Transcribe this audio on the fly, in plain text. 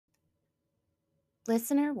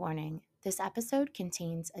Listener warning, this episode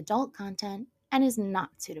contains adult content and is not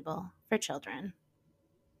suitable for children.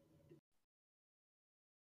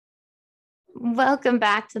 Welcome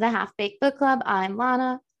back to the Half Baked Book Club. I'm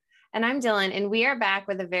Lana. And I'm Dylan, and we are back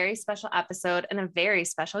with a very special episode and a very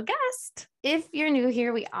special guest. If you're new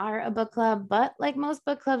here, we are a book club, but like most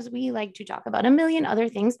book clubs, we like to talk about a million other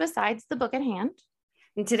things besides the book at hand.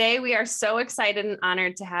 And today we are so excited and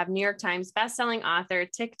honored to have New York Times bestselling author,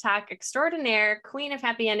 TikTok extraordinaire, queen of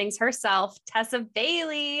happy endings herself, Tessa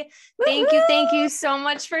Bailey. Thank you so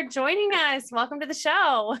much for joining us. Welcome to the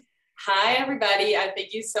show. Hi, everybody.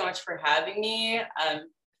 Thank you so much for having me. I'm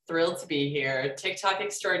thrilled to be here. TikTok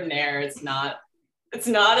extraordinaire. It's not a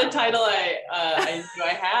title I knew I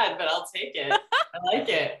had, but I'll take it. I like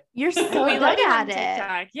it. You're so good at it.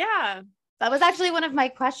 TikTok. Yeah. That was actually one of my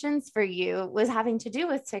questions for you, was having to do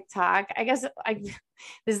with TikTok. I guess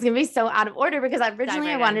this is going to be so out of order because I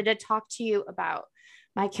wanted to talk to you about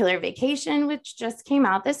My Killer Vacation, which just came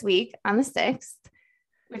out this week on the 6th,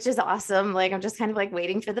 which is awesome. Like, I'm just kind of like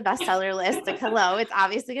waiting for the bestseller list. Like, hello, it's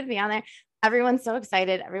obviously going to be on there. Everyone's so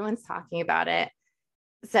excited. Everyone's talking about it.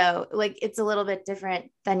 So like, it's a little bit different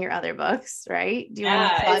than your other books, right? Do you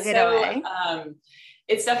want to plug it away?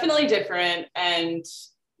 It's definitely different. And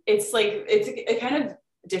it's like, it's kind of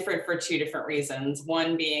different for two different reasons.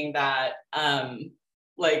 One being that,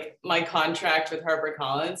 like my contract with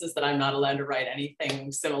HarperCollins is that I'm not allowed to write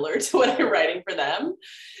anything similar to what I'm writing for them.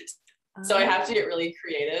 So I have to get really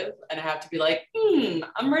creative and I have to be like,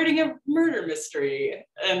 I'm writing a murder mystery.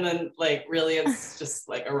 And then like, really it's just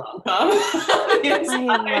like a rom-com. I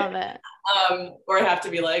love it. Or I have to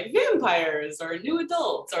be like vampires or new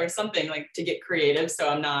adults or something, like to get creative. So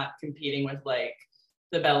I'm not competing with like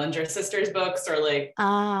the Bellinger sisters books or like,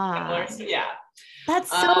 yeah.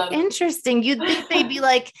 That's so interesting. You'd think they'd be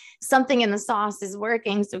like, something in the sauce is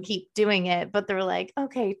working, so keep doing it. But they're like,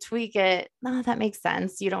 okay, tweak it. Oh, that makes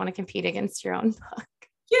sense. You don't want to compete against your own book.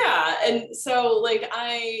 Yeah. And so like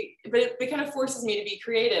but it kind of forces me to be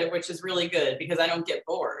creative, which is really good because I don't get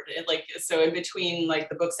bored. So in between like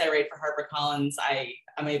the books I write for HarperCollins,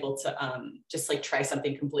 I'm able to just like try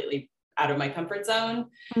something completely out of my comfort zone.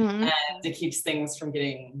 Mm-hmm. And it keeps things from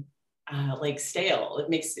getting like stale.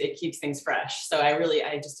 It keeps things fresh. So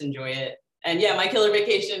I just enjoy it. And yeah, My Killer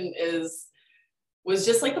Vacation was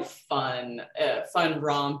just like a fun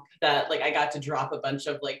romp that like I got to drop a bunch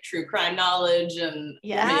of like true crime knowledge and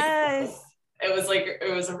yes. It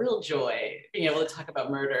was a real joy being able to talk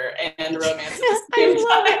about murder and romance. I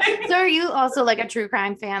love it. So are you also like a true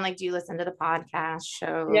crime fan? Like, do you listen to the podcast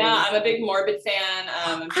show? Yeah, I'm a big Morbid fan.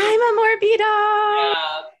 I'm a Morbid dog.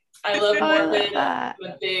 Yeah. I love Morbid. I'm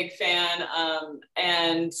a big fan.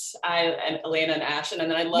 And Elena and Ashen.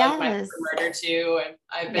 And then I love My Favorite Murder too. And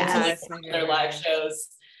I've been to their live shows.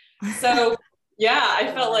 So yeah, I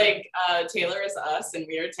felt like Taylor is us and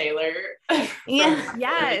we are Taylor. Yeah.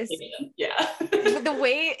 Yes. Yeah. The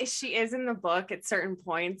way she is in the book at certain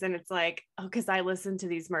points, and it's like, oh, because I listen to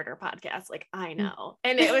these murder podcasts, like I know.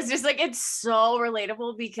 And it was just like, it's so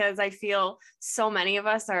relatable because I feel so many of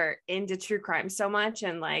us are into true crime so much.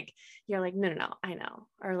 And like, you're like, no, I know.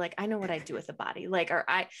 Or like, I know what I do with the body. Like, or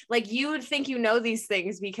I like, you would think you know these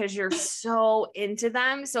things because you're so into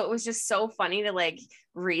them. So it was just so funny to like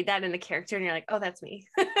read that in the character and you're like, oh, that's me.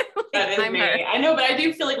 That is me. Her. I know, but I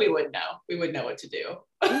do feel like we would know. We would know what to do.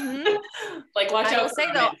 Mm-hmm. Like, watch out. I will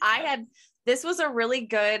say though, this was a really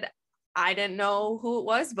good, I didn't know who it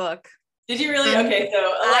was book. Did you really? Okay, so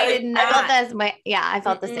I did not. I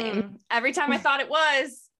felt the same. Every time I thought it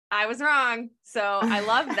was, I was wrong. So I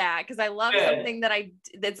love that because I love something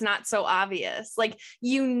that's not so obvious. Like,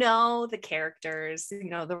 the characters,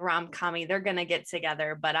 the rom-com, they're going to get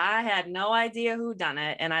together, but I had no idea who done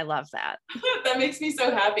it. And I love that. That makes me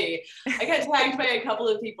so happy. I got tagged by a couple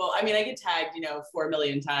of people. I mean, I get tagged, 4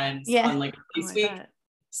 million times on like this week.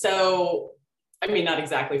 So, I mean, not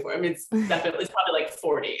exactly 4. I mean, it's probably like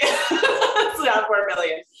 40. It's not 4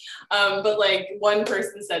 million. But like one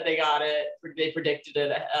person said they got it, they predicted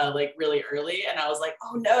it like really early. And I was like,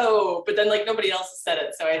 oh no. But then like nobody else has said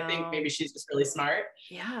it. So I think maybe she's just really smart.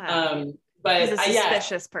 Yeah. But she's a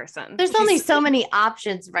suspicious person. There's only so many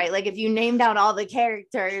options, right? Like if you named out all the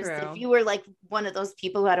characters, if you were like one of those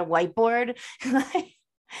people who had a whiteboard, like,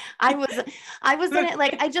 I was in it.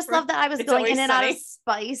 Like, I just love that I was going in and out of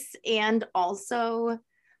spice and also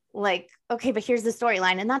like, okay, but here's the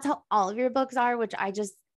storyline. And that's how all of your books are, which I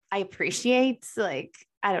appreciate. Like,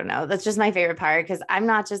 I don't know. That's just my favorite part. Cause I'm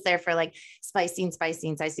not just there for like spicy.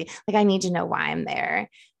 Like, I need to know why I'm there.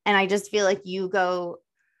 And I just feel like you go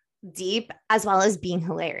deep as well as being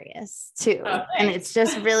hilarious too. And it's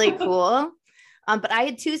just really cool. But I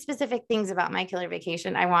had two specific things about My Killer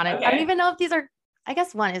Vacation. I don't even know if these are, I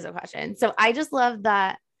guess one is a question. So I just love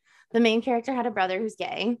that the main character had a brother who's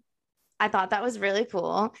gay. I thought that was really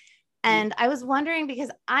cool. And I was wondering, because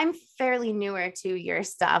I'm fairly newer to your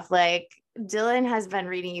stuff, like Dylan has been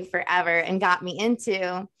reading you forever and got me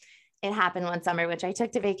into It Happened One Summer, which I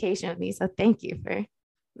took to vacation with me. So thank you for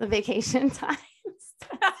the vacation times.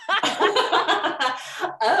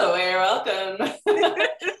 Oh, you're welcome.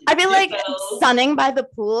 I'd be like sunning by the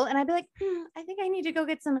pool and I'd be like, I think I need to go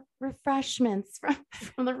get some refreshments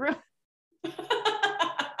from the room.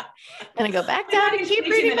 And I go back down and keep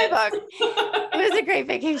reading my book. It was a great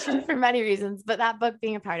vacation for many reasons, but that book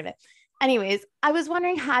being a part of it. Anyways, I was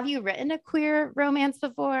wondering, have you written a queer romance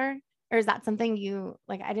before? Or is that something you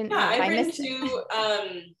like? I didn't know. I've written two.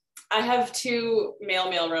 I have two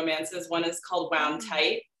male romances. One is called Wound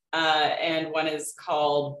Tight, and one is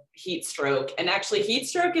called Heat Stroke. And actually, Heat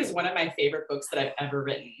Stroke is one of my favorite books that I've ever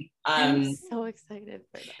written. I'm so excited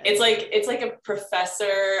for that. It's like a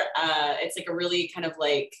professor. It's like a really kind of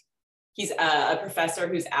like, he's a professor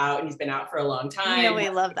who's out, and he's been out for a long time. You know, we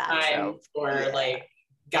love that. For like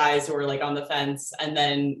guys who are like on the fence, and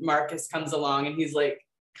then Marcus comes along, and he's like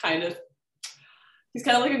he's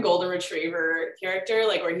kind of like a golden retriever character,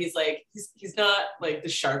 like where he's like he's not like the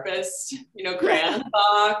sharpest, crayon in the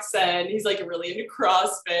box, and he's like really into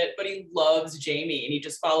CrossFit, but he loves Jamie, and he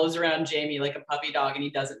just follows around Jamie like a puppy dog, and he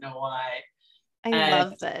doesn't know why. I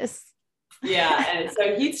love this. Yeah, and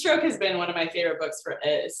so Heat Stroke has been one of my favorite books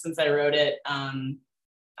since I wrote it.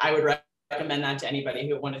 I would recommend that to anybody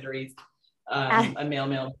who wanted to read a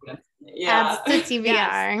male. Yeah, adds to TBR.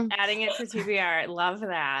 Yes, adding it to TBR. Love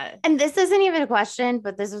that. And this isn't even a question,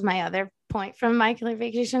 but this is my other point from My Killer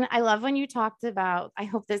Vacation. I love when you talked about, I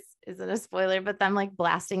hope this isn't a spoiler, but them like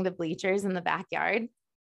blasting the bleachers in the backyard.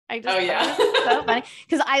 So funny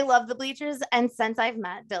because I love the bleachers, and since I've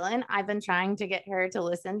met Dylan, I've been trying to get her to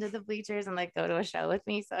listen to the bleachers and like go to a show with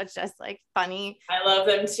me, so it's just like funny. I love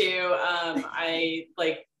them too. I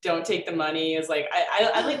like don't take the money. Is like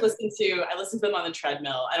I like listen to them on the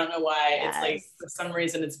treadmill. I don't know why. Yes. It's like for some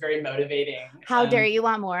reason it's very motivating. How Dare You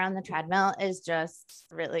Want More on the treadmill is just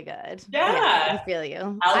really good. Yeah, I feel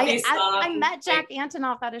you. I met Jack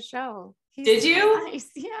Antonoff at a show. Did you? Nice.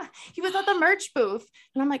 Yeah, he was at the merch booth,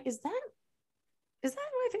 and I'm like, is that what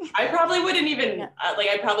I think? I probably wouldn't even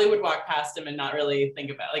I probably would walk past him and not really think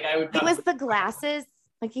about it. Like I would. It was the glasses.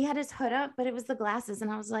 Like he had his hood up, but it was the glasses, and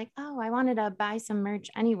I was like, oh, I wanted to buy some merch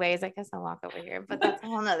anyways. I guess I'll walk over here, but that's a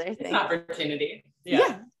whole nother thing. Opportunity.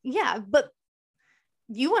 Yeah. But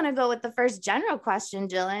you want to go with the first general question,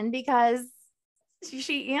 Jillian, because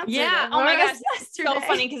she answered. Yeah. Oh my gosh. So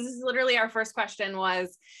funny. Cause this is literally our first question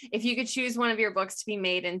was, if you could choose one of your books to be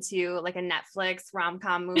made into like a Netflix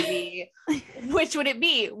rom-com movie, which would it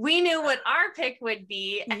be? We knew what our pick would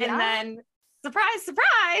be. And then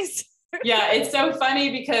surprise. Yeah. It's so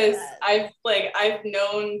funny because I've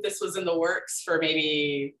known this was in the works for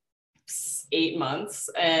maybe 8 months.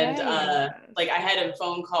 And I had a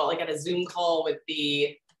phone call, a Zoom call with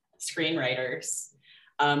the screenwriters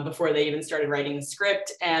before they even started writing the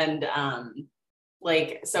script. And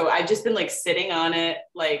so I've just been sitting on it,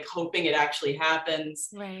 hoping it actually happens.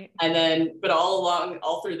 Right. And then, but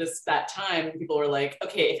all through that time, people were like,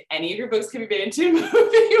 okay, if any of your books can be made into a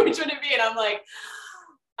movie, which would it be? And I'm like,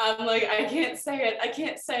 I can't say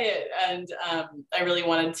it. And I really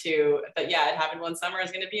wanted to, but yeah, It Happened One Summer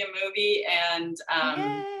is going to be a movie. And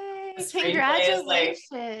congratulations.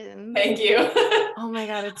 Thank you. Oh my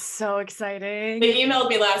God, it's so exciting. They emailed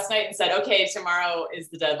me last night and said, okay, tomorrow is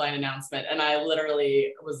the deadline announcement. And I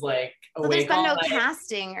literally was like, there's been no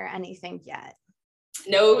casting or anything yet.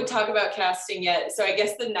 No talk about casting yet. So I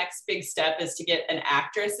guess the next big step is to get an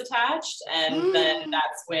actress attached. And then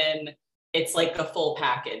that's when it's like the full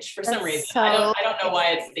package for some reason. I don't know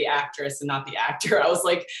why it's the actress and not the actor. I was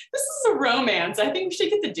like, this is a romance. I think we should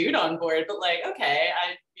get the dude on board, but okay,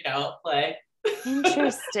 play.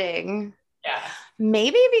 Interesting. Yeah.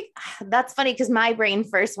 Maybe that's funny because my brain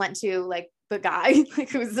first went to the guy,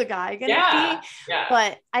 who's the guy gonna be? Yeah.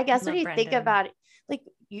 But I guess when you think about it,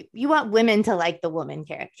 you want women to like the woman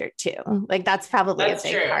character too. That's probably a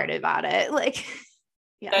big part about it.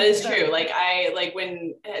 Yeah, that is true.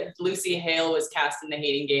 When Lucy Hale was cast in The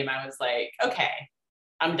Hating Game, I was like, okay,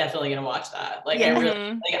 I'm definitely gonna watch that. I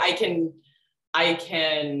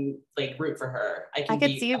can root for her. I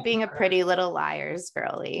could see you being a Pretty Little Liars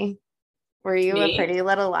girly. Were you a Pretty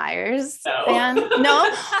Little Liars fan? No.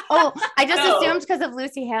 Oh, I just assumed because of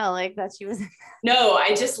Lucy Hale, that she was. No,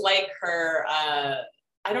 I just like her.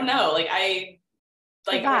 I don't know.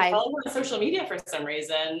 like I follow her on social media for some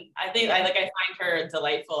reason. I think I find her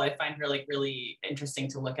delightful. I find her like really interesting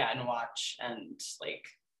to look at and watch. And like,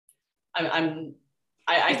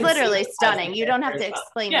 it's literally stunning. You don't have to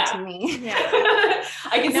explain it to me. Yeah.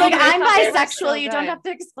 I can like, I'm bisexual. So you don't have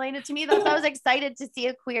to explain it to me. That's why I was excited to see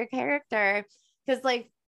a queer character, because like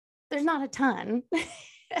there's not a ton.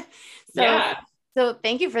 So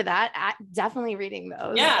thank you for that. Definitely reading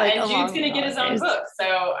those. Yeah, like, and Jude's gonna get his own book. So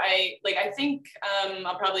I think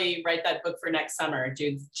I'll probably write that book for next summer.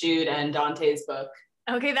 Jude and Dante's book.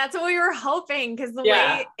 Okay, that's what we were hoping, because the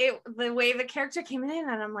way the character came in,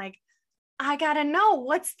 and I'm like, I gotta know,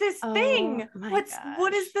 what's this thing?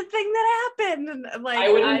 What is the thing that happened? And like,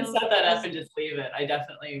 I wouldn't set that up and just leave it. I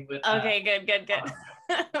definitely would. Okay, good.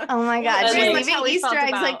 Oh my God, she's leaving Easter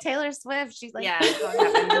eggs like Taylor Swift. She's like,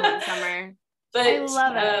 what happened in the summer. But I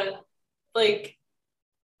love it. Like,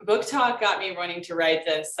 Book Talk got me wanting to write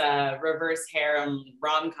this reverse harem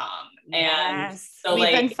rom-com. And so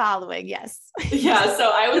we've been following, yes. Yeah, so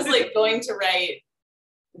I was like going to write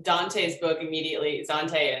Dante's book immediately,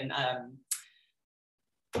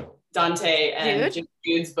 Dante and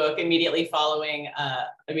Jude's book immediately following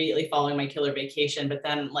My Killer Vacation. But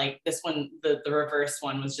then like this one, the reverse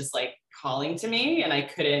one was just like calling to me, and I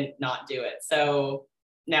couldn't not do it. So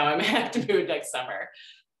now I might have to move next summer.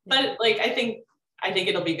 But like I think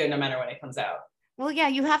it'll be good no matter when it comes out. Well, yeah,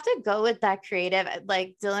 you have to go with that creative.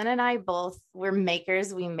 Like Dylan and I both, we're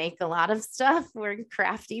makers. We make a lot of stuff. We're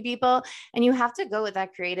crafty people. And you have to go with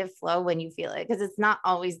that creative flow when you feel it, because it's not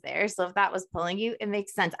always there. So if that was pulling you, it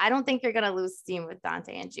makes sense. I don't think you're going to lose steam with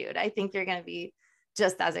Dante and Jude. I think you're going to be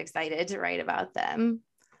just as excited to write about them.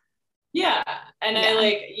 Yeah. And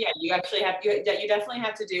you actually have you definitely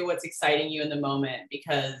have to do what's exciting you in the moment,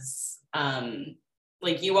 because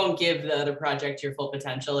like you won't give the other project your full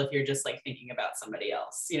potential if you're just like thinking about somebody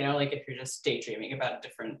else, you know, like if you're just daydreaming about a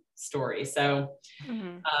different story. So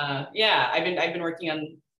I've been working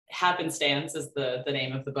on Happenstance is the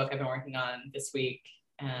name of the book I've been working on this week.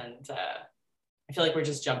 And I feel like we're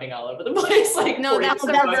just jumping all over the place. Like, no, that's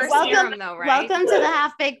the reverse harem though, right? Welcome to the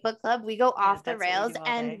Half Baked Book Club. We go off the rails,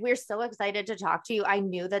 and we're so excited to talk to you. I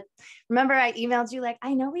knew that. Remember, I emailed you like,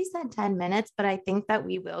 I know we said 10 minutes, but I think that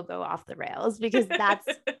we will go off the rails, because that's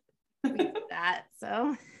that.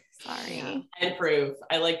 So sorry. I approve.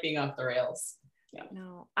 I like being off the rails. Yeah.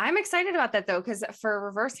 No, I'm excited about that though, because for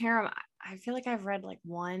reverse harem, I feel like I've read like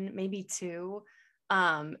one, maybe two.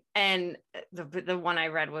 And the one I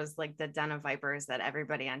read was like the Den of Vipers that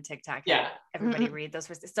everybody on TikTok, everybody read those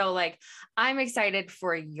first. So like, I'm excited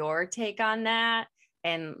for your take on that,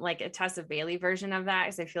 and like a Tessa Bailey version of that,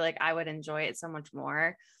 because I feel like I would enjoy it so much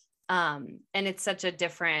more. And it's such a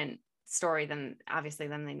different story than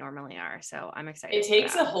they normally are. So I'm excited. It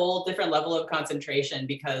takes a whole different level of concentration,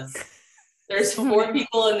 because there's 4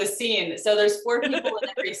 people in the scene. So there's 4 people in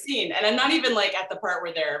every scene. And I'm not even like at the part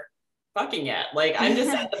where they're fucking yet. Like I'm just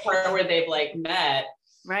at the part where they've like met,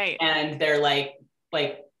 right? And they're like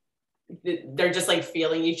they're just like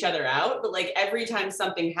feeling each other out. But like every time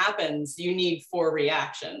something happens, you need 4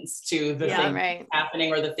 reactions to the thing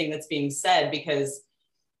happening or the thing that's being said, because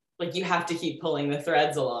like you have to keep pulling the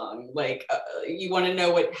threads along. Like you want to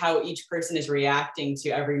know how each person is reacting to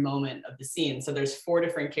every moment of the scene. So there's 4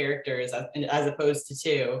 different characters as opposed to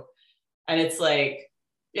 2, and it's like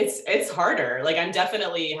it's harder. Like I'm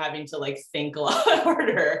definitely having to like think a lot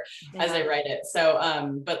harder as I write it.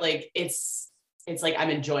 So but like it's like I'm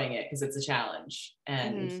enjoying it because it's a challenge.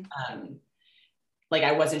 And like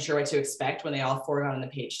I wasn't sure what to expect when they all 4 got on the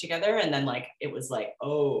page together, and then like it was like,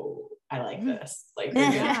 oh, I like this. Like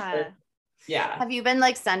yeah. Have you been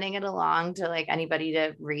like sending it along to like anybody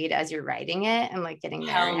to read as you're writing it and like getting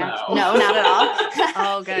their no, not at all?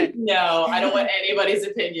 Oh, good. No, I don't want anybody's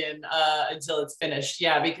opinion until it's finished.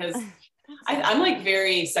 Yeah, because I'm like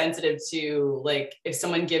very sensitive to like if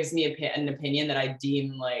someone gives me an opinion that I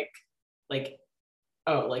deem like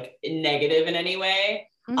negative in any way,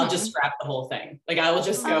 I'll just scrap the whole thing. Like I will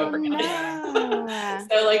just go.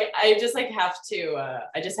 So like I just like have to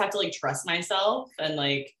like trust myself and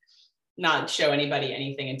like not show anybody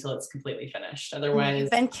anything until it's completely finished. Otherwise,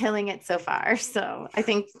 you've been killing it so far. So I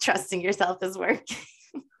think trusting yourself is working.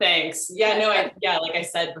 Thanks. Yeah, no, like I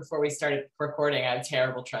said before we started recording, I have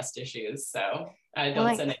terrible trust issues. So I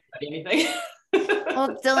don't send anybody anything.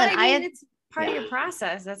 Well, Dylan, it's part of your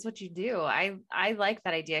process. That's what you do. I like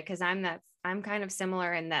that idea, because I'm kind of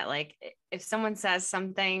similar in that, like, if someone says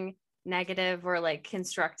something negative or like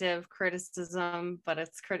constructive criticism, but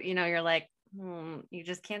it's, you're like, you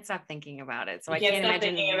just can't stop thinking about it. So I can't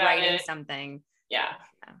imagine writing something. Yeah.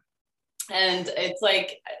 And it's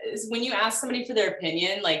like, when you ask somebody for their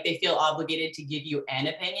opinion, like they feel obligated to give you an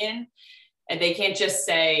opinion, and they can't just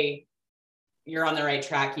say, you're on the right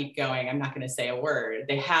track, keep going, I'm not going to say a word.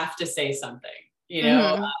 They have to say something, you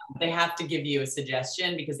know. They have to give you a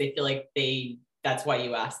suggestion because they feel like that's why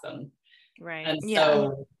you ask them. Right. And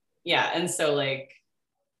so, and so like,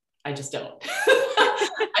 I just don't.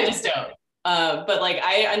 I just don't. But like,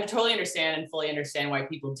 I totally understand and fully understand why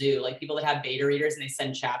people do, like people that have beta readers and they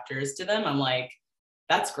send chapters to them. I'm like,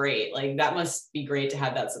 that's great. Like, that must be great to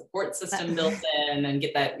have that support system built in and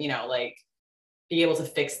get that, you know, like be able to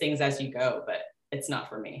fix things as you go, but it's not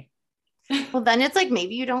for me. Well, then it's like,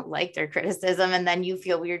 maybe you don't like their criticism and then you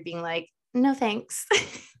feel weird being like, no, thanks.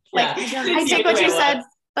 Like, I take what you said,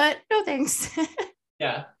 but no, thanks.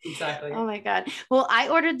 Yeah, exactly. Oh my God. Well, I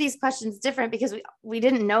ordered these questions different because we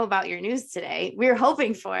didn't know about your news today. We were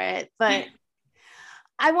hoping for it, but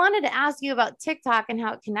I wanted to ask you about TikTok and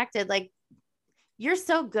how it connected. Like, you're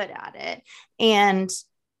so good at it. And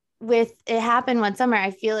with It Happened One Summer,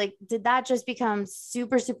 I feel like, did that just become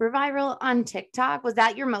super, super viral on TikTok? Was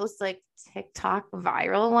that your most like TikTok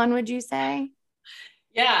viral one, would you say?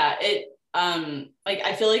 Yeah, it like,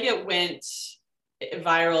 I feel like it went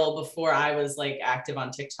viral before I was like active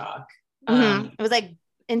on TikTok. It was like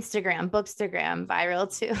Instagram, Bookstagram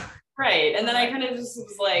viral too. Right. And then I kind of just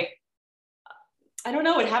was like, I don't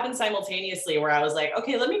know, it happened simultaneously where I was like,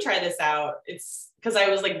 okay, let me try this out. It's because I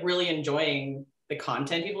was like really enjoying the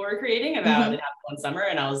content people were creating about It Happened One Summer.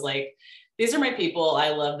 And I was like, these are my people. I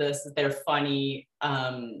love this. They're funny.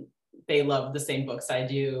 They love the same books I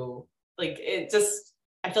do. Like, it just,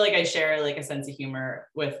 I feel like I share like a sense of humor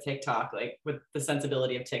with TikTok, like with the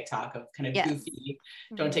sensibility of TikTok of kind of goofy,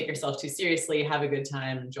 don't take yourself too seriously, have a good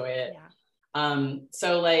time, enjoy it.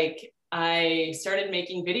 So like, I started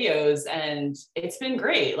making videos and it's been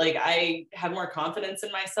great. Like, I have more confidence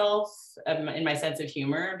in myself, in my sense of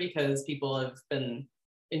humor, because people have been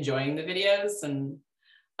enjoying the videos. And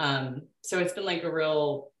so it's been like a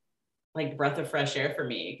real like breath of fresh air for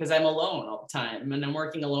me, because I'm alone all the time and I'm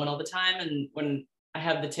working alone all the time. And when I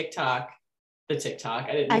have the TikTok, I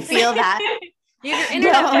feel that. Your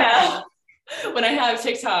internet. When I have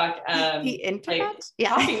TikTok, the internet, like,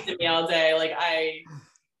 talking to me all day, like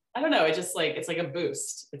I don't know. It just like, it's like a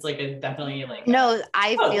boost. It's like a definitely like,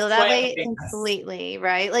 I feel that way completely,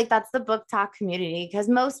 right? Like, that's the book talk community, because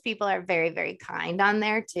most people are very, very kind on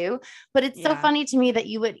there too. But it's so funny to me that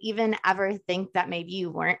you would even ever think that maybe you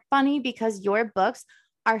weren't funny, because your books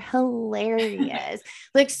are hilarious.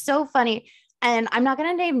 Like, so funny. And I'm not going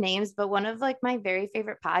to name names, but one of like my very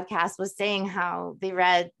favorite podcasts was saying how they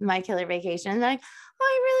read My Killer Vacation. And they're like, oh,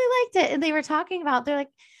 I really liked it. And they were talking about, they're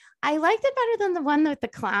like, I liked it better than the one with the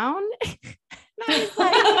clown. And I was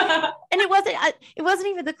like, and it wasn't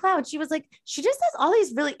even the clown. She was like, she just has all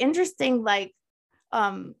these really interesting, like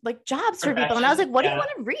jobs for people. And I was like, what do you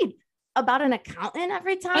want to read about an accountant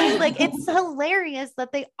every time? Like, it's hilarious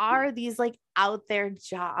that they are these like out there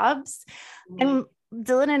jobs. And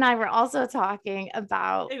Dylan and I were also talking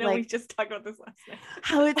about, like, we just talked about this last night,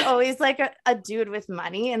 how it's always like a dude with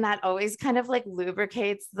money, and that always kind of like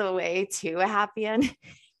lubricates the way to a happy end.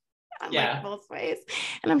 Like both ways.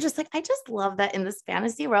 And I'm just like, I just love that in this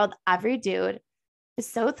fantasy world, every dude is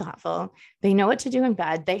so thoughtful. They know what to do in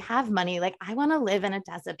bed. They have money. Like, I want to live in a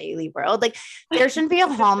Tessa Bailey world. Like, there shouldn't be a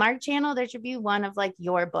Hallmark channel. There should be one of like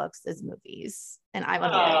your books as movies. And I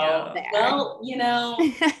want to go there. Well, you know,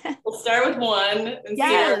 we'll start with one and see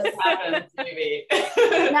what happens, maybe.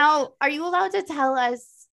 Now, are you allowed to tell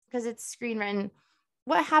us, because it's screen written,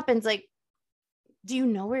 what happens? Like, do you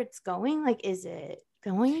know where it's going? Like, is it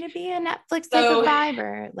going to be a Netflix type of vibe,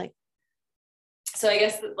 or like? So I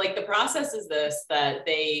guess like the process is this, that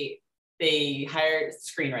they hire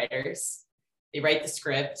screenwriters, they write the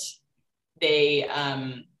script, they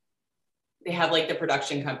have like the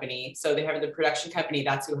production company. So they have the production company,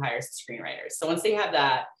 that's who hires the screenwriters. So once they have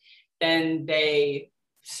that, then they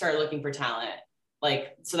start looking for talent.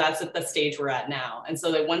 Like, so that's at the stage we're at now. And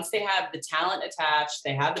so that once they have the talent attached,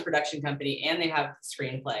 they have the production company and they have the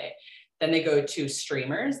screenplay, then they go to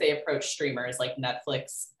streamers. They approach streamers like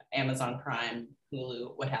Netflix, Amazon Prime,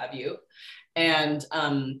 Hulu, what have you. And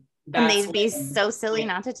they'd be so silly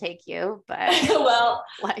not to take you, but well,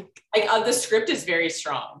 like the script is very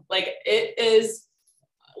strong. Like, it is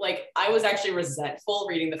like, I was actually resentful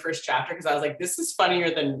reading the first chapter, because I was like, this is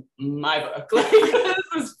funnier than my book. Like, this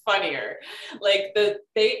is funnier. Like,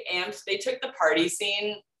 they took the party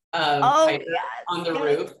scene of Piper on the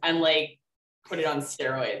roof and like put it on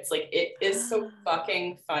steroids. Like, it is so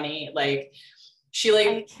fucking funny. Like, she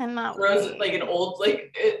like throws like an old,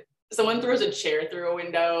 like someone throws a chair through a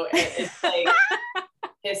window, and it's like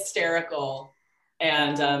hysterical.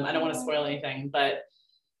 And I don't want to spoil anything, but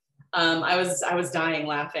I was dying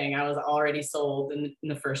laughing. I was already sold in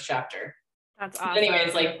the first chapter. That's awesome. But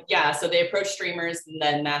anyways, like, yeah, so they approach streamers, and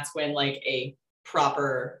then that's when like a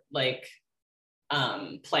proper like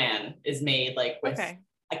plan is made, like with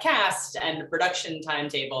a cast and a production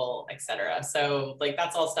timetable, etc. So like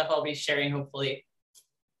that's all stuff I'll be sharing hopefully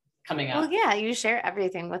coming up. Well, yeah, you share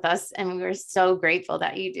everything with us, and we're so grateful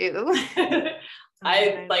that you do.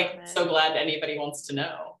 I like so glad anybody wants to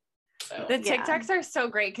know. So the TikToks are so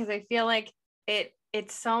great because I feel like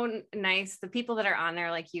it's so nice. The people that are on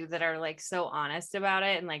there like you that are like so honest about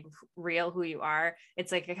it and like real who you are.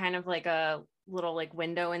 It's like a kind of like a little like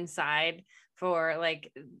window inside for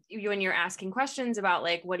like you when you're asking questions about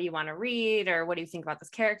like what do you want to read or what do you think about this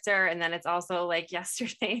character. And then it's also like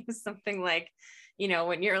yesterday was something like, you know,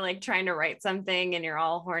 when you're like trying to write something and you're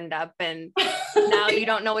all horned up and now you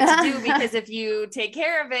don't know what to do because if you take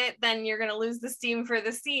care of it, then you're going to lose the steam for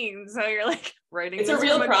the scene. So you're like writing. It's a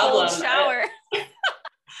real problem. Shower.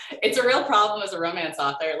 It's a real problem as a romance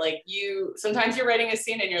author. Like sometimes you're writing a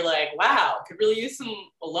scene and you're like, wow, could really use some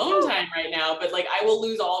alone time right now. But like, I will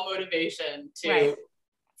lose all motivation to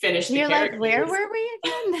finish the characters. Like, where were we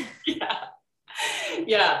again?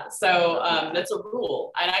 Yeah. So that's a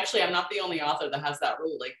rule. And actually, I'm not the only author that has that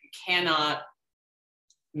rule. Like, you cannot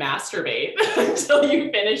masturbate until you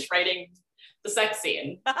finish writing the sex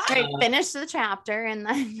scene. Right, finish the chapter and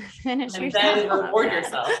then finish and then reward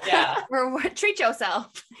yourself. Yeah. Treat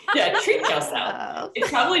yourself. Yeah, treat yourself. It's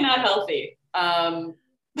probably not healthy. No,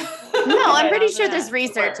 I'm pretty sure there's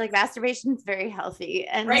research like masturbation is very healthy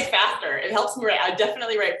and write faster. It helps me write. I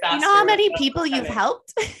definitely write faster. You know how many people you've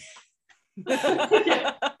helped?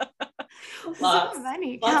 Yeah. Lots. So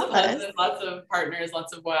many. Lots of husbands, lots of partners,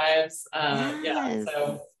 lots of wives. Yeah.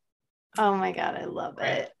 So. Oh my God, I love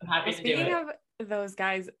it. I'm happy to do it. Speaking of those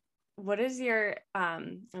guys, what is your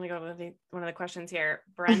I'm gonna go with one of the questions here,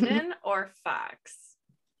 Brendan or Fox?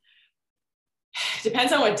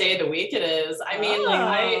 Depends on what day of the week it is. I mean,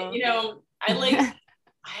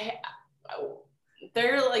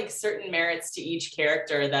 there are like certain merits to each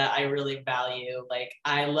character that I really value. Like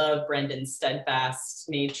I love Brendan's steadfast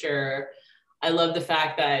nature. I love the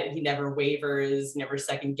fact that he never wavers, never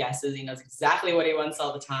second guesses. He knows exactly what he wants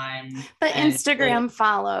all the time. But Instagram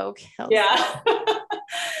follow kills. Yeah.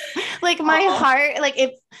 Like my heart, like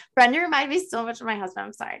if Brendan reminded me so much of my husband.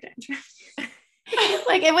 I'm sorry to interrupt.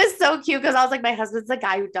 Like it was so cute because I was like, my husband's the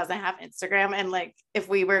guy who doesn't have Instagram. And like if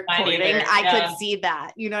we were courting, I could see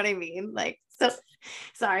that. You know what I mean? Like, so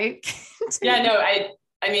sorry. Yeah, no, I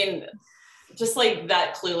mean, just like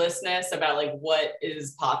that cluelessness about like what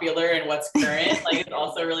is popular and what's current, like it's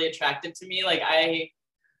also really attractive to me. Like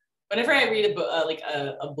whenever I read a book, like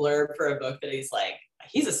a blurb for a book that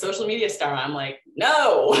he's a social media star, I'm like,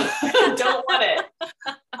 no, don't want it.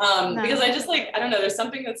 Because I just like, I don't know, there's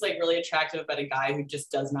something that's like really attractive about a guy who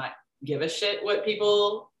just does not give a shit what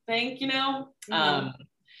people think, you know? Mm-hmm.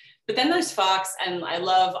 But then there's Fox, and I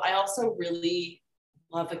also really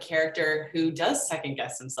love a character who does second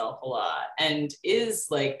guess himself a lot and is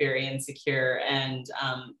like very insecure and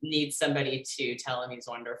needs somebody to tell him he's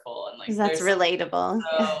wonderful. And like that's relatable.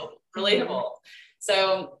 So relatable.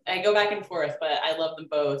 So I go back and forth, but I love them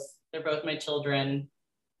both. They're both my children.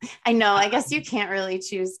 I know. I guess you can't really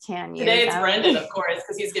choose, can you? Today it's Brendan, of course,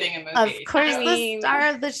 because he's getting a movie. Of course, the star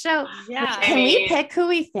of the show. Yeah. Can we pick who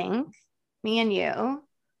we think? Me and you.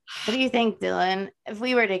 What do you think, Dylan? If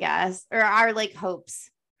we were to guess, or our like hopes?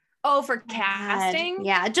 Oh, for casting?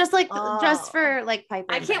 Yeah, just for like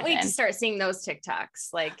Piper. I can't wait to start seeing those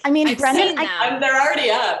TikToks. Like, I mean, Brendan, they're already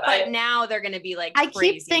up, but now they're going to be like. I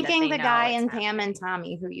keep thinking the guy in Pam and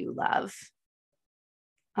Tommy who you love.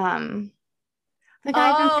 The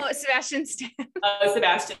guy Sebastian Stan.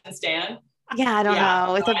 Sebastian Stan. Yeah, I don't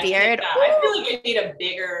know, with a beard. I feel like I need a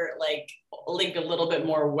bigger, like a little bit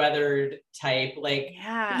more weathered type. Like,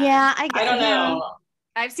 yeah, I don't know.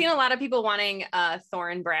 I've seen a lot of people wanting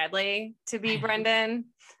Thorin Bradley to be Brendan.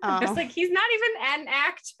 It's like he's not even an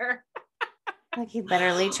actor. Like he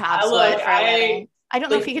literally chops wood for a living. I don't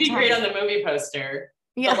know if he could be great on the movie poster.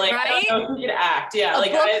 Yeah, but, like, right? I don't know if he could act. Yeah,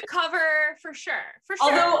 a book cover for sure.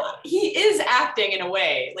 Although he is acting in a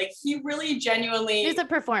way, like he really genuinely. There's a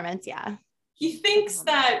performance, yeah. He thinks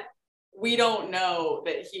that we don't know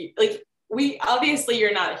that obviously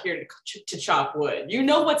you're not here to chop wood. You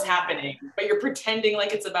know what's happening, but you're pretending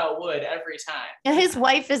like it's about wood every time. And his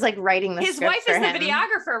wife is like writing the script. His wife is the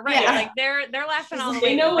videographer, right? Yeah. Like they're laughing all the way.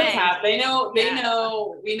 They know what's happening. They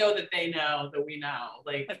know. We know that they know that we know.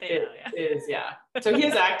 Like is. So he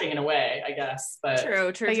is acting in a way, I guess. But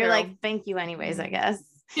true. But you're like, thank you anyways, I guess.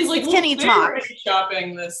 He's like, can he talk?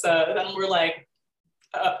 Shopping this, and we're like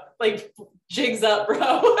jigs up,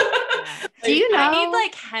 bro. Do you know? I need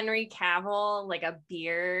like Henry Cavill, like a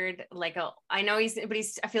beard, I know I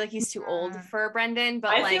feel like he's too old for Brendan, but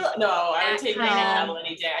I would take Henry Cavill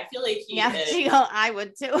any day. I feel like I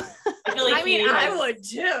would too. I would too. I would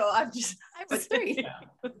too.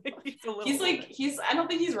 I don't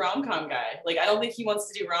think he's rom-com guy. Like, I don't think he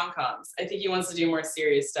wants to do rom-coms. I think he wants to do more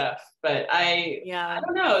serious stuff. But I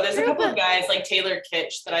don't know. There's a couple of guys like Taylor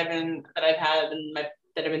Kitsch that I've been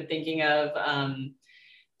thinking of.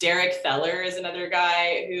 Derek Feller is another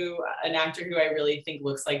guy an actor who I really think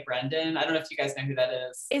looks like Brendan. I don't know if you guys know who that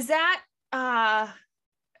is. Is that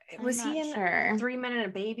was he in 3 Men and a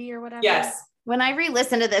Baby or whatever? Yes. When I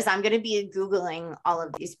re-listen to this, I'm going to be Googling all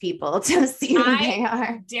of these people to see who they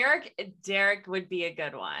are. Derek would be a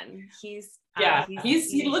good one. He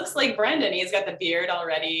looks like Brendan. He's got the beard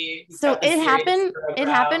already. So it happened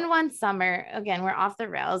one summer. Again, we're off the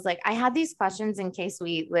rails. Like, I had these questions in case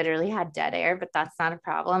we literally had dead air, but that's not a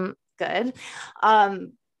problem. Good.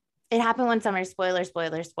 It happened one summer. Spoiler.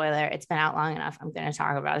 It's been out long enough. I'm going to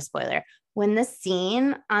talk about a spoiler. When the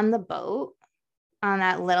scene on the boat, on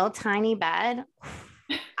that little tiny bed,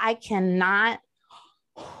 I cannot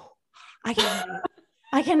wait.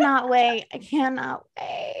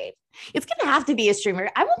 It's going to have to be a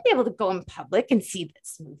streamer. I won't be able to go in public and see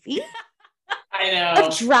this movie. I know.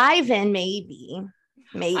 A drive-in, maybe.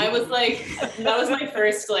 I was like, that was my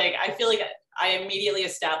first, I feel like I immediately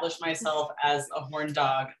established myself as a horn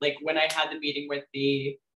dog. Like, when I had the meeting with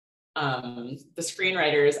the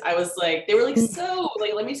screenwriters, I was like, they were like, so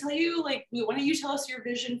let me tell you, why don't you tell us your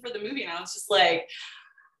vision for the movie? And I was just like,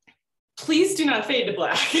 please do not fade to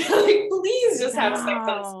black. Please just have sex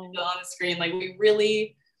on the screen. We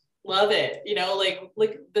really love it.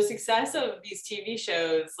 The success of these TV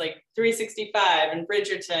shows like 365 and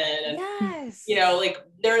Bridgerton, and yes,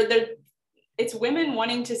 they're it's women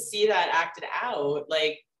wanting to see that acted out,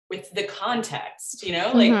 with the context,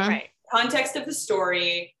 right. Context of the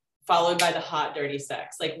story followed by the hot, dirty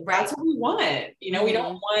sex. That's what we want. We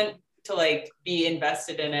don't want to be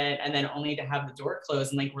invested in it and then only to have the door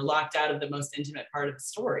closed and we're locked out of the most intimate part of the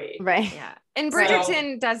story. Right. Yeah. And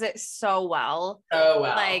Bridgerton does it so well.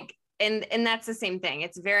 And that's the same thing.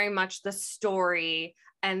 It's very much the story.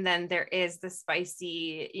 And then there is the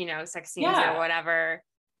spicy, sex scenes or whatever.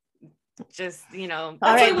 Just, all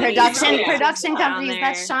right. Production companies.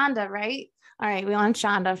 That's Shonda, right? All right. We want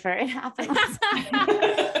Shonda for It Happens.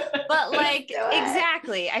 But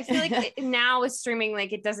exactly. I feel like now with streaming,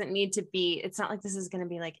 it doesn't need to be, it's not like this is going to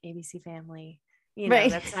be like ABC Family.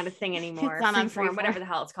 Right. That's not a thing anymore. It's not on Freeform, whatever the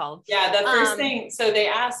hell it's called. Yeah. The first thing. So they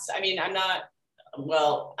asked, I'm not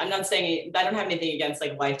saying, I don't have anything against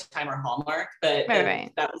Lifetime or Hallmark, but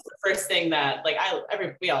that was the first thing that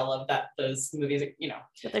we all love those movies,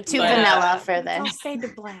 But they're too vanilla for this. Don't fade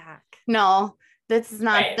to black. No, this is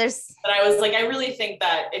not, there's. But I was like, I really think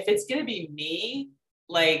that if it's going to be me,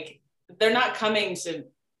 they're not coming to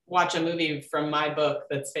watch a movie from my book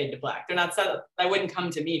that's fade to black. They're not, I wouldn't come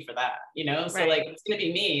to me for that, So it's going to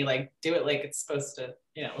be me, do it like it's supposed to,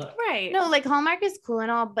 look. Right. No, Hallmark is cool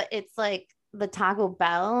and all, but it's the Taco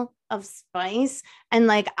Bell of spice.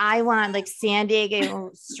 And I want San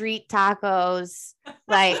Diego street tacos,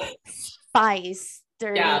 spice.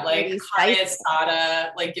 Dirty, carne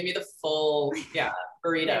asada, give me the full,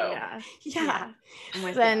 burrito. Yeah.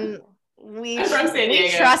 Then we trust in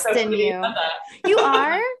you. You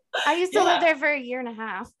are? I used to live there for 1.5 years.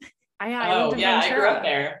 I grew up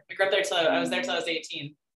there. Till I was there till I was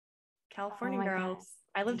 18. California girls.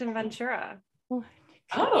 I lived in Ventura. Oh,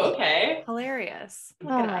 okay. Hilarious. Oh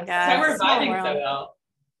my God. So we're vibing so well.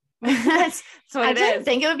 That's what I didn't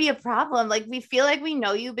think it would be a problem. We feel like we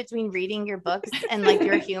know you between reading your books and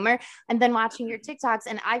your humor and then watching your TikToks.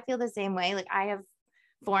 And I feel the same way. I have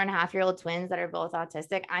 4.5-year-old twins that are both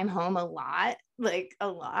autistic. I'm home a lot.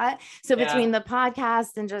 So between the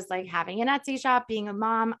podcast and just having an Etsy shop, being a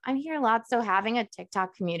mom, I'm here a lot. So having a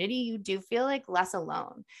TikTok community, you do feel less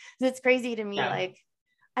alone. It's crazy to me. I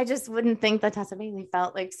just wouldn't think that Tessa Bailey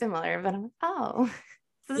felt similar, but I'm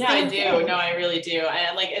I do. No, I really do.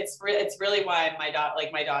 And it's really why my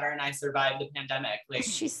daughter and I survived the pandemic.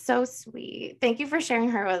 She's so sweet. Thank you for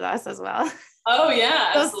sharing her with us as well. Oh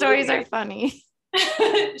yeah. Those stories are funny.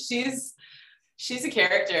 She's a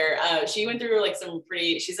character. She went through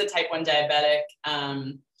she's a type 1 diabetic.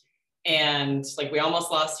 And we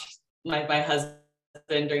almost lost my husband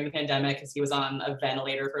during the pandemic because he was on a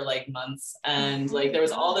ventilator for months, and there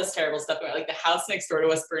was all this terrible stuff going on. The house next door to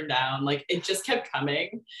us burned down. It just kept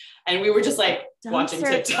coming, and we were just watching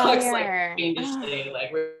TikToks fiendishly.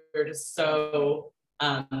 We were just so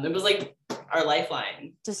It was like our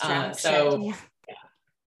lifeline. Distraction. So yeah,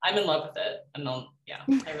 I'm in love with it. And I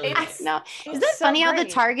really like it. No, isn't that so funny how the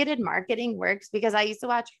targeted marketing works? Because I used to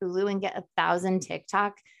watch Hulu and get 1,000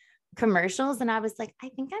 TikTok commercials, and I was like, I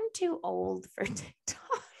think I'm too old for TikTok.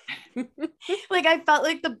 Like I felt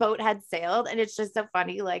like the boat had sailed, and it's just so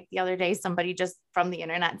funny. Like the other day, somebody just from the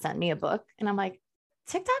internet sent me a book, and I'm like,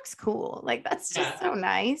 TikTok's cool. Like that's just so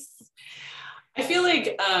nice. I feel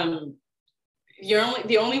like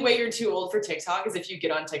the only way you're too old for TikTok is if you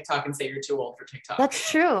get on TikTok and say you're too old for TikTok. That's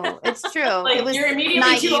true. It's true. Like it was you're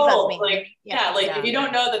immediately too old. Like yeah. If you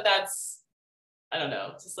don't know that that's, I don't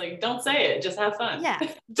know, just like don't say it. Just have fun. Yeah,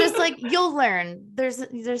 just like you'll learn. There's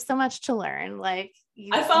so much to learn. Like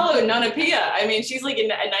I follow Nonna Pia. I mean, she's like a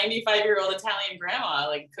 95-year-old Italian grandma,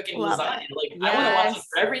 like cooking lasagna. Like I want to watch it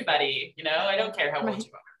for everybody. You know, I don't care how old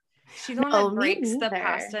you are. She's the one that breaks the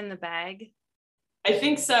pasta in the bag. I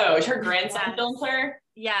think so. Her grandson films her.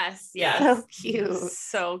 Yes. So cute.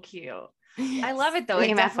 So cute. I love it though.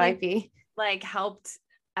 It definitely like helped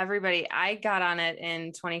everybody. I got on it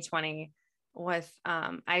in 2020 with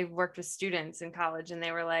I worked with students in college, and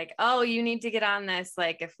they were like, oh, you need to get on this.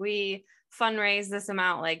 Like if we fundraise this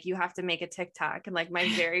amount, like you have to make a TikTok. And like my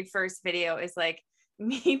very first video is like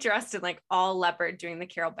me dressed in like all leopard doing the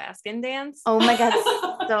Carol Baskin dance. Oh my God.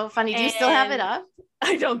 So funny. Do you still have it up?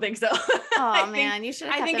 I don't think so. Oh man, you should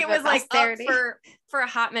have. I think it was like up for a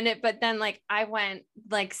hot minute, but then like I went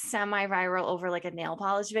like semi-viral over like a nail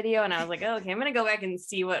polish video, and I was like, oh, okay, I'm gonna go back and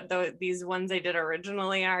see what these ones I did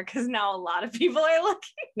originally are, because now a lot of people are looking.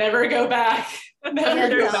 Never go back.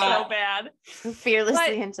 Never go back. So bad.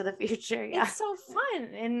 Fearlessly into the future. Yeah, it's so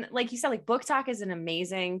fun, and like you said, like Book Talk is an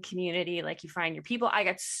amazing community. Like you find your people. I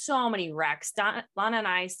got so many recs. Lana and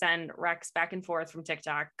I send recs back and forth from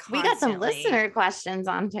TikTok constantly. We got some listener questions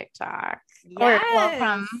on TikTok.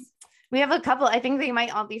 Yes. We have a couple. I think they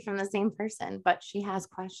might all be from the same person, but she has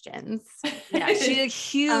questions. Yeah, she's a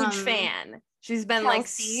huge fan. She's been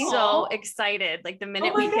Kelsey. Like so excited. Like the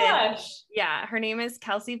minute yeah, her name is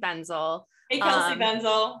Kelsey Benzel. Hey, Kelsey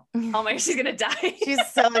Benzel. Oh my, she's gonna die. She's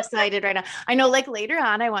so excited right now. I know, like later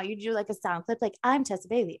on, I want you to do like a sound clip, like I'm Tessa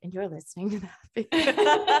Bailey and you're listening to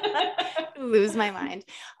that. Lose my mind.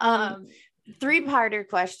 3-parter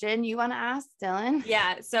question you want to ask, Dylan?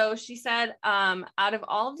 Yeah. So she said, out of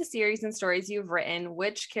all of the series and stories you've written,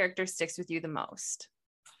 which character sticks with you the most?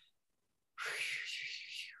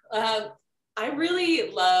 I really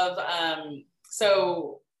love,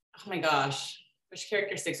 oh my gosh, which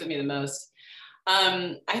character sticks with me the most?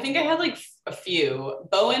 I think I had like a few.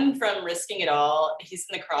 Bowen from Risking It All. He's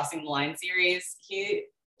in the Crossing the Line series.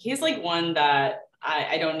 He's like one that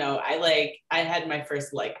I don't know. I had my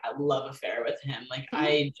first love affair with him. Like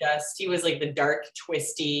he was like the dark,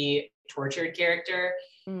 twisty, tortured character.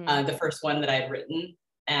 The first one that I'd written.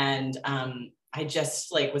 And I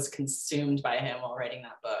just was consumed by him while writing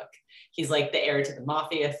that book. He's like the heir to the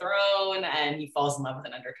mafia throne, and he falls in love with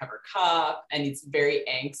an undercover cop, and he's very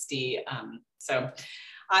angsty. So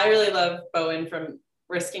I really love Bowen from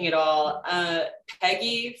Risking It All.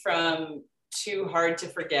 Peggy from Too Hard to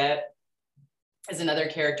Forget is another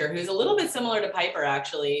character who's a little bit similar to Piper,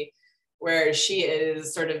 actually, where she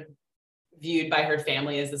is sort of viewed by her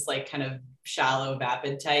family as this kind of shallow,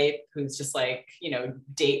 vapid type who's just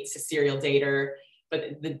dates a serial dater,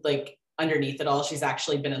 but underneath it all, she's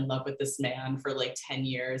actually been in love with this man for 10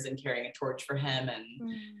 years and carrying a torch for him. And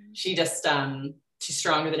she just, she's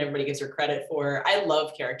stronger than everybody gives her credit for. I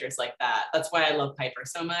love characters like that. That's why I love Piper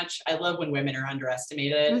so much. I love when women are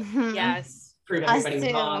underestimated. Yes. Prove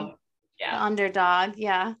everybody wrong. Yeah. The underdog.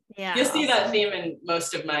 Yeah. You'll see that theme in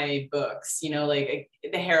most of my books. The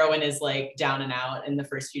heroine is down and out in the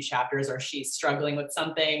first few chapters, or she's struggling with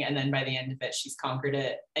something, and then by the end of it, she's conquered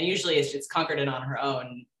it. And usually it's conquered it on her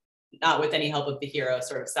own, not with any help of the hero,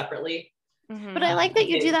 sort of separately. But I like that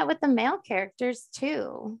you do that with the male characters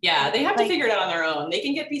too. Yeah, they have to figure it out on their own. They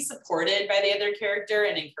can be supported by the other character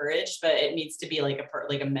and encouraged, but it needs to be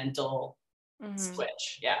a mental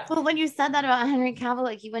switch. Yeah. Well, when you said that about Henry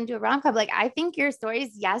Cavill, he went to a rom-com, I think your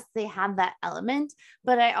stories, yes, they have that element,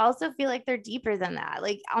 but I also feel like they're deeper than that.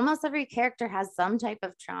 Almost every character has some type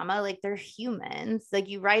of trauma. They're humans.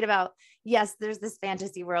 You write about, yes, there's this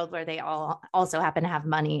fantasy world where they all also happen to have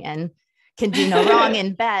money and can do no wrong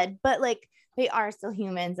in bed, but they are still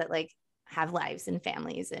humans that have lives and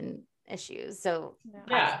families and issues. So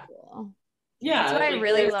yeah. Cool. Yeah. That's what I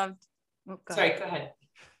really loved. Sorry, go ahead.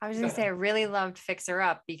 I was going to say, I really loved Fixer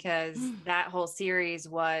Up, because that whole series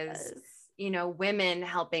was, women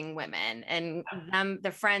helping women, and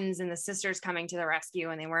the friends and the sisters coming to the rescue,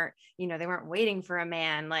 and they weren't waiting for a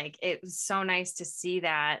man. It was so nice to see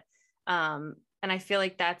that. And I feel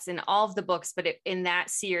like that's in all of the books, but in that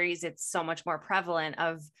series, it's so much more prevalent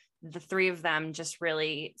of the three of them just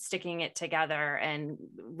really sticking it together and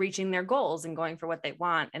reaching their goals and going for what they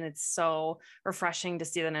want. And it's so refreshing to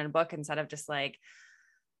see that in a book instead of just like,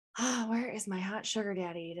 oh, where is my hot sugar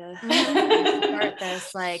daddy to start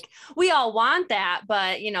this? Like, we all want that,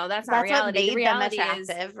 but that's not reality. The reality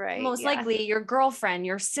is right? Most likely your girlfriend,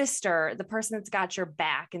 your sister, the person that's got your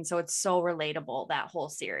back. And so it's so relatable, that whole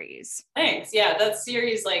series. Thanks. Yeah, that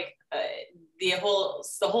series, like the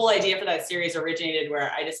whole idea for that series originated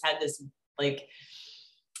where I just had this, like,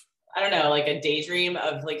 I don't know, like a daydream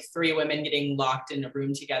of like three women getting locked in a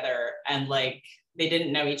room together, and like they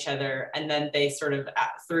didn't know each other, and then they sort of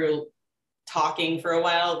through talking for a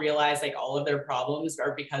while realize like all of their problems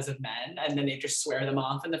are because of men, and then they just swear them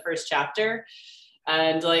off in the first chapter.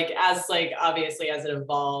 And like as like obviously as it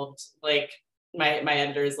evolved, like my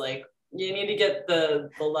editor is like, you need to get the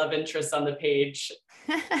love interest on the page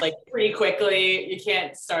like pretty quickly. You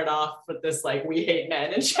can't start off with this like we hate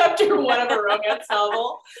men in chapter 1 of a romance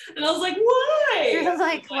novel. And I was like, why? You're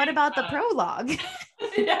like, what about the prologue?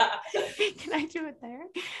 Yeah. Can I do it there?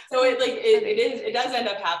 So it does end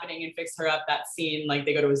up happening in Fix Her Up, that scene, like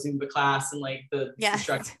they go to a Zumba class and like the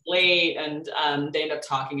instructor's late, and they end up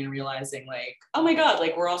talking and realizing like, oh my God,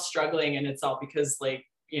 like we're all struggling, and it's all because like,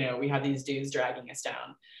 we have these dudes dragging us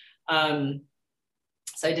down.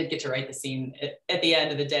 So I did get to write the scene at the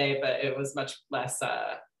end of the day, but it was much less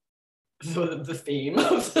the theme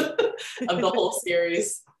of the whole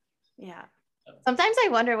series. Yeah. Sometimes I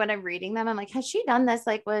wonder when I'm reading them, I'm like, has she done this?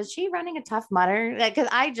 Like, was she running a Tough Mudder? Like, cause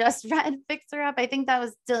I just read Fix Her Up. I think that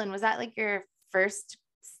was Dylan. Was that like your first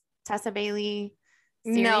Tessa Bailey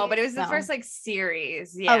series? No, but it was the first like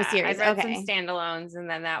series. Yeah. Oh, series. I read some standalones, and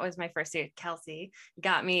then that was my first series. Kelsey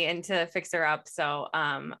got me into Fix Her Up. So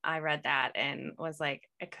I read that and was like,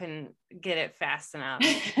 I couldn't get it fast enough.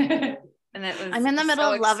 And it was I'm in the middle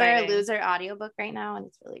so of Lover exciting. Loser audiobook right now, and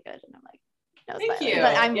it's really good. And I'm like, thank you.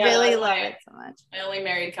 But I really love it so much. My only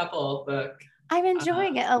married couple book. I'm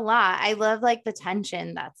enjoying it a lot. I love like the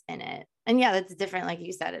tension that's in it. And yeah, that's different. Like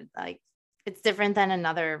you said, it's different than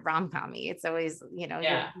another rom-com. It's always,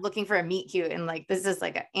 you're looking for a meet cute, and like this is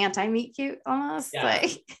like an anti-meet cute almost. Yeah.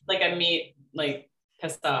 Like a meet, like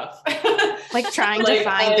pissed off. Like trying to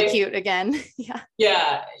find the cute again.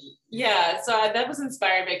 Yeah. So that was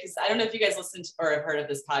inspired by, because I don't know if you guys listened to, or have heard of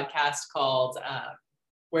this podcast called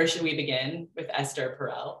Where Should We Begin with Esther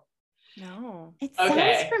Perel? No. It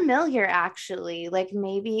sounds familiar, actually. Like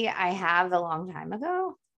maybe I have a long time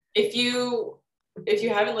ago. If you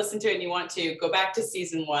haven't listened to it and you want to, go back to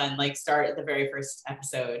season 1, like start at the very first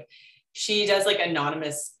episode. She does like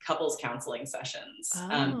anonymous couples counseling sessions.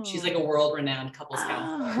 She's like a world-renowned couples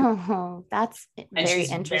counselor. Oh, that's very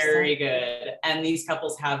she's interesting. Very good. And these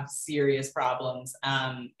couples have serious problems.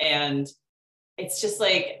 And it's just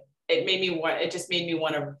like, it just made me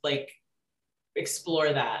want to like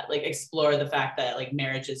explore that, like explore the fact that like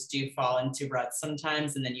marriages do fall into ruts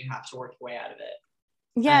sometimes, and then you have to work your way out of it.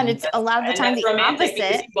 Yeah, and it's a lot of the time the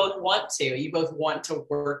opposite. You both want to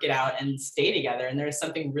work it out and stay together, and there's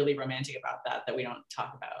something really romantic about that we don't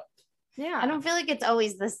talk about. Yeah, I don't feel like it's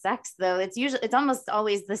always the sex though. It's almost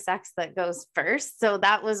always the sex that goes first. So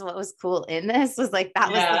that was what was cool in this, was like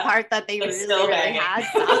that was the part that they really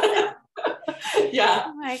had. Yeah,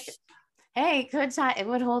 I'm like, hey, good time. It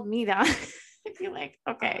would hold me down. I'd be like,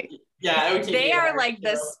 okay. Yeah, they are like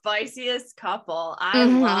the spiciest couple. I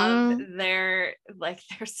love their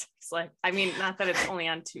sex life. I mean, not that it's only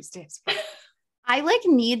on Tuesdays, but I like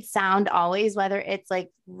need sound always, whether it's like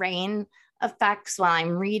rain effects while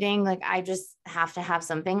I'm reading. Like I just have to have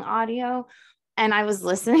something audio. And I was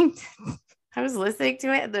listening to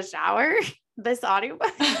it in the shower, this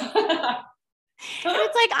audiobook. And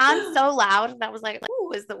it's like on so loud, and I was like,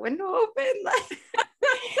 "Oh, is the window open?"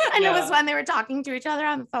 And it was when they were talking to each other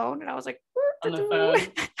on the phone, and I was like, on the phone.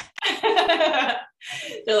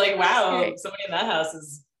 They're like, "Wow, somebody in that house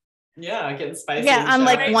is getting spicy." Yeah, on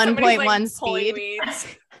like 1.1 speed.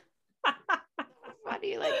 Why do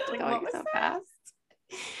you like going so fast?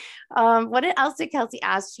 What else did Kelsey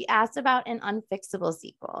ask? She asked about an unfixable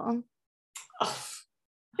sequel. Oh.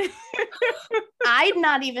 I'm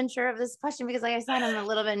not even sure of this question because, like I said, I'm a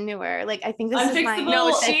little bit newer. Like I think this is my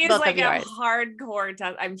she's like a hardcore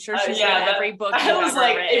test. I'm sure she's read every book. I was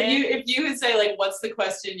like, if you would say like, what's the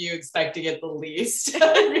question you expect to get the least?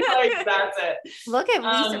 I'd be like, that's it. Look at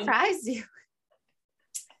me, surprised you.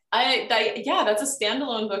 That's a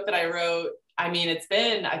standalone book that I wrote. I mean, I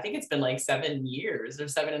think it's been like 7 years or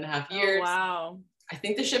 7.5 years. Oh, wow. I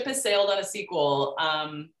think the ship has sailed on a sequel.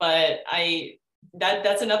 But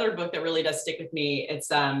that's another book that really does stick with me. It's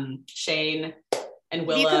Shane and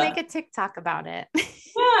Willa. You can make a TikTok about it.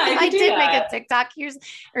 Yeah, if I did make a TikTok,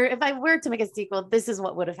 or if I were to make a sequel, this is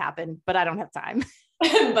what would have happened, but I don't have time.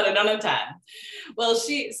 But I don't have time. Well, this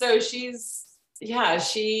is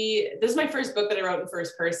my first book that I wrote in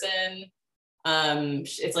first person.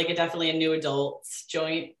 It's like definitely a new adult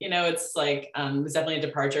joint, it's like, it was definitely a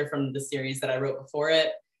departure from the series that I wrote before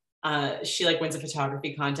it. She like wins a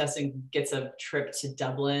photography contest and gets a trip to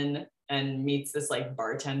Dublin and meets this like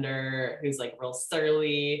bartender who's like real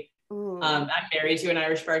surly. I'm married to an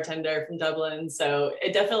Irish bartender from Dublin. So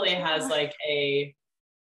it definitely has like a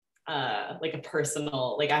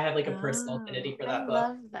personal, like I have like a personal affinity for that book. I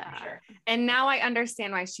love that. Sure. And now I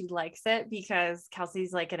understand why she likes it, because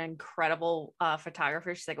Kelsey's like an incredible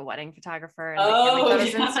photographer. She's like a wedding photographer and like family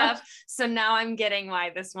photos and stuff. So now I'm getting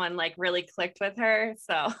why this one like really clicked with her.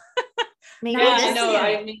 So maybe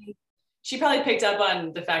I mean, she probably picked up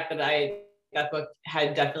on the fact that that book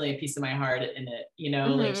had definitely a piece of my heart in it,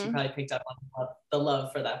 like she probably picked up on the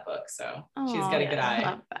love for that book. So she's got a good eye. I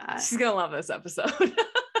love that. She's gonna love this episode.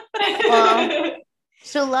 Well,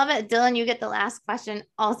 she'll love it. Dylan, you get the last question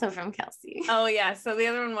also from Kelsey. Oh yeah. So the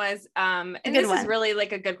other one was, and this is really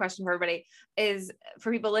like a good question for everybody, is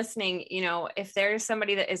for people listening, if there's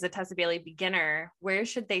somebody that is a Tessa Bailey beginner, where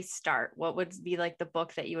should they start? What would be like the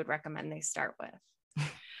book that you would recommend they start with?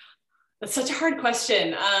 That's such a hard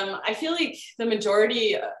question. I feel like the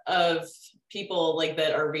majority of people like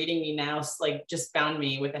that are reading me now, like just found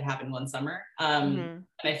me with It Happened One Summer. And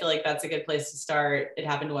I feel like that's a good place to start. It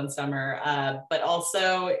Happened One Summer. But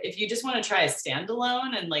also if you just want to try a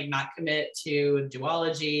standalone and like not commit to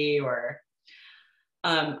duology or,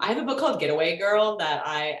 I have a book called Getaway Girl that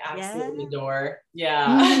I absolutely adore.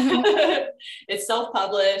 Yeah. It's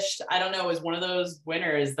self-published. I don't know. It was one of those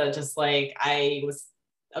winners that just like, I was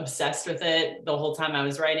obsessed with it the whole time I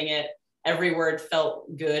was writing it. Every word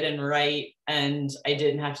felt good and right, and I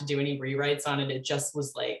didn't have to do any rewrites on it. It just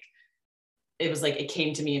was like, it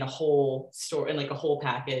came to me in a whole story, in like a whole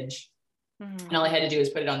package, and all I had to do was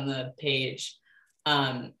put it on the page.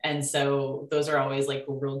 And so those are always like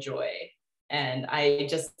a real joy. And I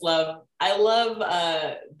love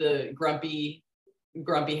the grumpy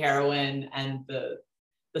heroine and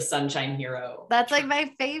the sunshine hero. That's like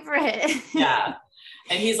my favorite. Yeah.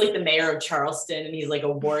 And he's like the mayor of Charleston, and he's like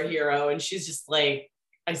a war hero. And she's just like,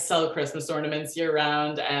 I sell Christmas ornaments year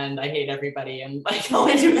round and I hate everybody. And like, all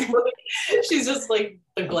I do is she's just like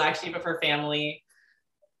the black sheep of her family.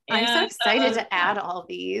 I'm so excited to add all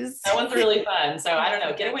these. That one's really fun. So I don't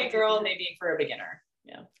know, Getaway Girl, maybe for a beginner.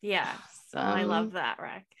 Yeah. Yeah. I love that,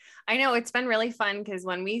 Rick. I know it's been really fun because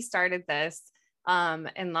when we started this,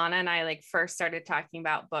 and Lana and I like first started talking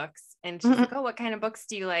about books, and she's like, oh, what kind of books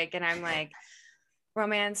do you like? And I'm like,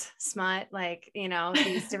 romance, smut, like,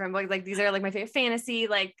 these different books, like these are like my favorite, fantasy,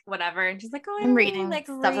 like whatever. And she's like, oh, I'm reading like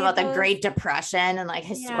stuff about the Great Depression and like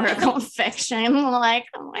historical fiction. Like,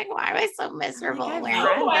 I'm like, why am I so miserable? Why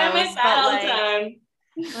am I sad all the time?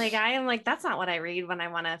 Like I am like, that's not what I read when I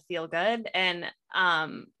want to feel good. And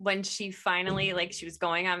when she finally, like, she was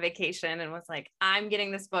going on vacation and was like, I'm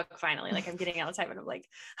getting this book finally, like I'm getting out of time, and I'm like,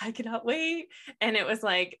 I cannot wait. And it was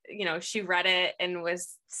like, she read it and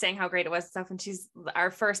was saying how great it was and stuff. And she's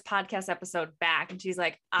our first podcast episode back, and she's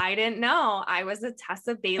like, I didn't know I was a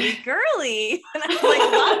Tessa Bailey girly. And I'm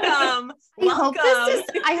like, welcome.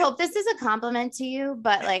 I hope this is a compliment to you,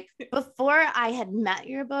 but like before I had met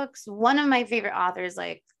your books, one of my favorite authors,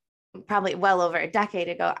 like probably well over a decade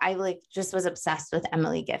ago, I like just was obsessed with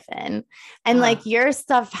Emily Giffin, and like your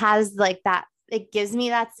stuff has like that, it gives me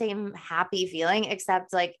that same happy feeling,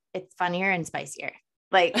 except like it's funnier and spicier.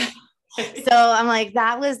 Like, so I'm like,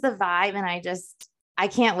 that was the vibe. And I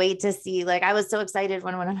can't wait to see, like, I was so excited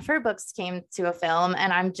when one of her books came to a film,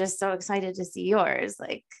 and I'm just so excited to see yours.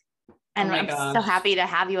 Like, and I'm so happy to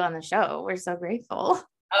have you on the show. We're so grateful.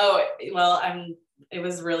 Oh, well, it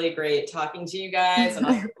was really great talking to you guys and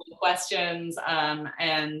all your cool questions.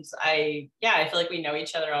 And I feel like we know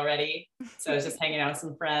each other already. So I was just hanging out with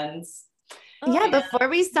some friends. Before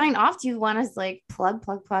we sign off, do you want to like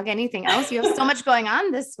plug anything else? You have so much going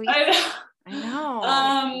on this week. I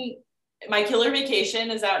know. My Killer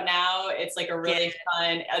Vacation is out now. It's like a really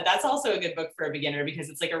fun, that's also a good book for a beginner because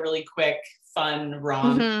it's like a really quick, fun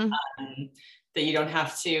rom that you don't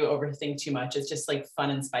have to overthink too much. It's just like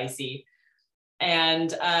fun and spicy.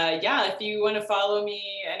 And if you want to follow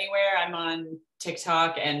me anywhere, I'm on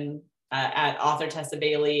TikTok and at author Tessa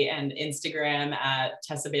Bailey, and Instagram at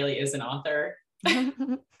Tessa Bailey is an author.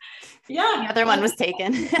 The other one was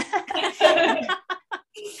taken.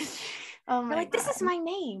 Oh You're my like, this God. is my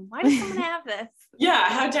name. Why does someone have this? Yeah,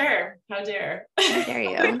 how dare How dare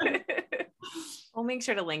you? We'll make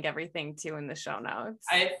sure to link everything too in the show notes.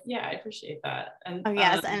 I appreciate that. And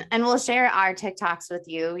yes, and we'll share our TikToks with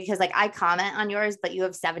you, because like I comment on yours, but you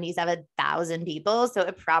have 77,000 people, so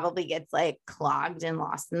it probably gets like clogged and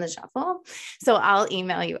lost in the shuffle. So I'll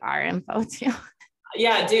email you our info too.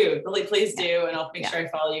 Yeah, do really, please do, and I'll make sure I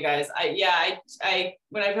follow you guys.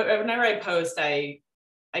 Whenever I post, I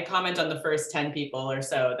comment on the first 10 people or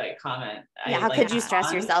so that comment. Yeah, how could you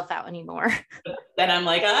stress yourself out anymore? Then I'm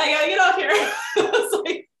like, I gotta get off here. It's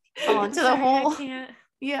like, fall into the hole. I can't.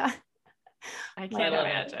 Yeah. I can't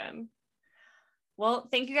imagine. Well,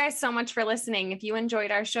 thank you guys so much for listening. If you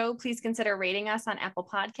enjoyed our show, please consider rating us on Apple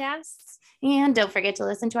Podcasts. And don't forget to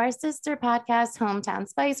listen to our sister podcast, Hometown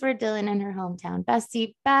Spice, where Dylan and her hometown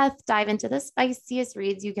bestie, Beth, dive into the spiciest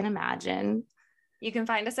reads you can imagine. You can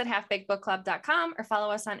find us at halfbakedbookclub.com or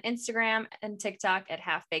follow us on Instagram and TikTok at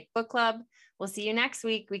halfbakedbookclub. We'll see you next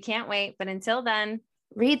week. We can't wait. But until then,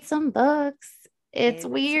 read some books. It's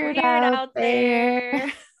weird out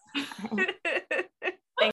there.